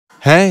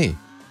Hey,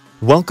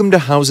 welcome to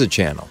Howza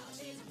Channel.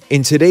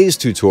 In today's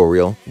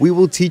tutorial, we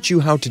will teach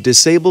you how to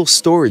disable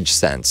Storage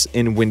Sense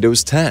in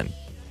Windows 10.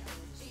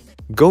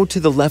 Go to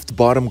the left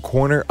bottom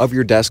corner of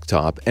your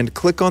desktop and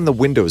click on the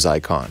Windows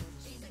icon.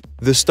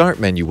 The Start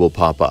menu will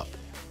pop up.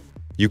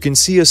 You can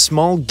see a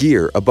small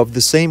gear above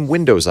the same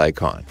Windows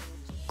icon.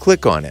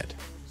 Click on it.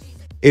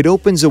 It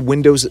opens a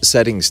Windows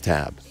Settings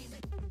tab.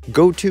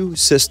 Go to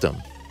System.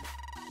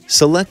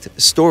 Select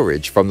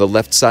Storage from the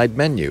left side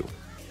menu.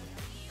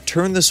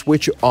 Turn the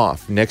switch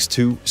off next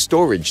to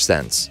Storage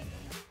Sense.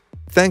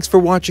 Thanks for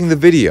watching the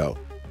video.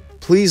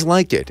 Please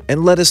like it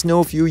and let us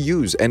know if you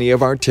use any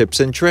of our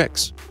tips and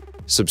tricks.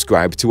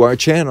 Subscribe to our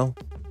channel.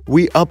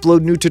 We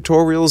upload new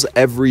tutorials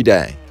every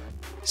day.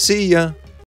 See ya!